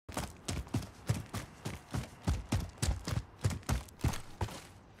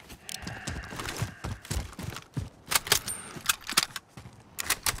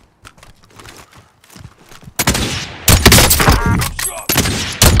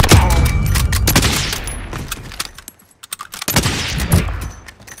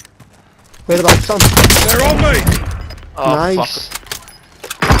Where the bike's on? They're on me! Oh, nice.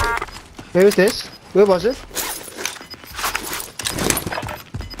 Fuck. Where was this? Where was it?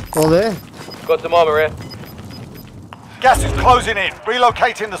 All there. Got them armor here. Gas is closing in.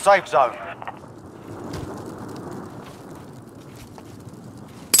 Relocating the safe zone.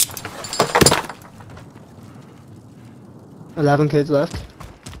 $11 kids left.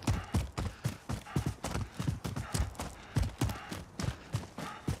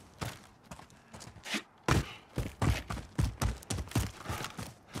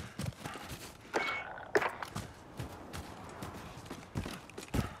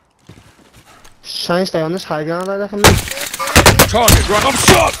 Try and stay on this high ground, I reckon. Target, right, I'm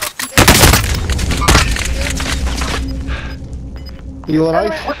shot! You alright?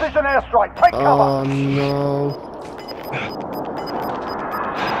 Enemy precision airstrike. Take cover. Oh no.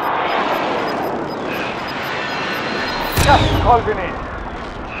 Gas is closing in.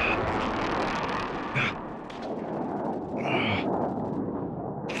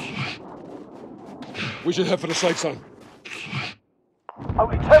 We should head for the safe zone.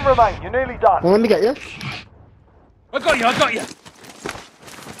 Only 10 remain. You're nearly done. Well, let me get you. I got you!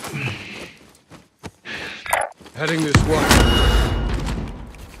 Heading this way.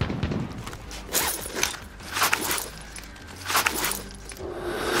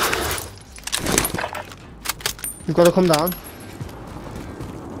 You've got to come down.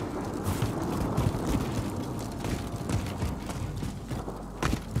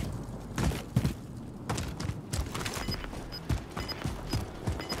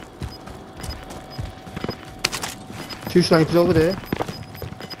 Two snipers over there.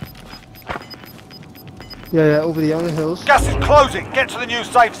 Yeah, over there on the hills. Gas is closing. Get to the new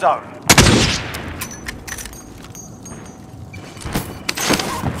safe zone.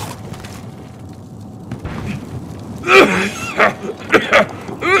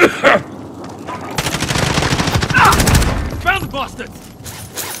 Found the bastard!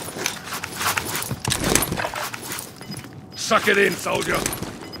 Suck it in, soldier.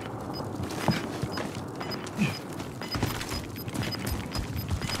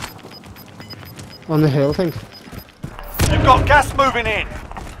 On the hill, I think. You've got gas moving in.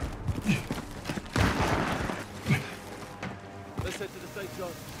 Let's head to the safe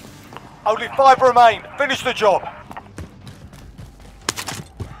zone. Only 5 remain. Finish the job.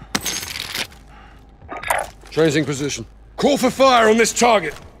 Changing position. Call for fire on this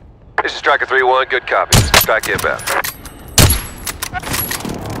target. This is Striker 3-1, good copy. Strike inbound.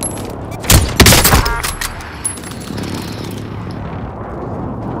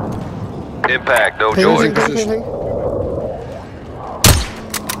 Impact, no Ping, joy. ping, ping, ping, ping.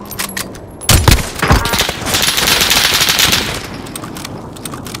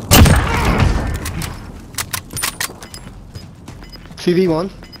 CV1.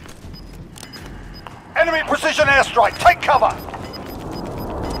 Enemy precision airstrike. Take cover.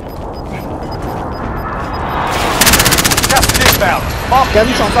 Gas is inbound. Mark Get the him,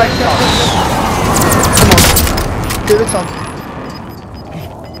 new Tom. safe zone. Come on. Do it, Tom.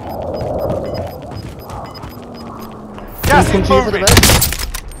 Gas Come is to you for the moving. bed.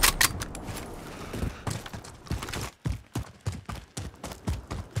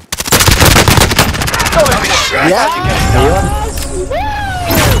 Solid work. Yeah!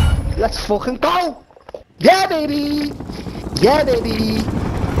 Let's fucking go! Yeah, baby! Yeah, baby!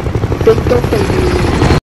 Big dog, baby!